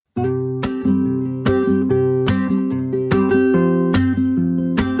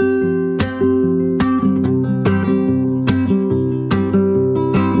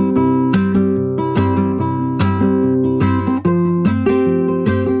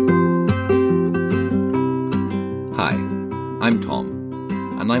I'm Tom,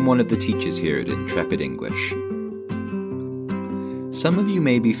 and I'm one of the teachers here at Intrepid English. Some of you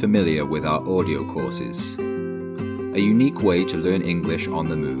may be familiar with our audio courses, a unique way to learn English on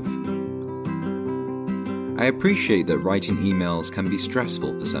the move. I appreciate that writing emails can be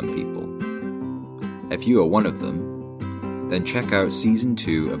stressful for some people. If you are one of them, then check out Season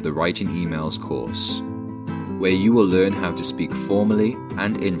 2 of the Writing Emails course, where you will learn how to speak formally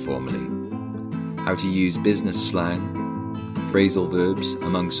and informally, how to use business slang, phrasal verbs,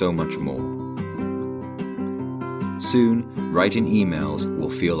 among so much more. Soon, writing emails will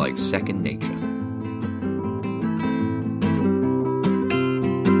feel like second nature.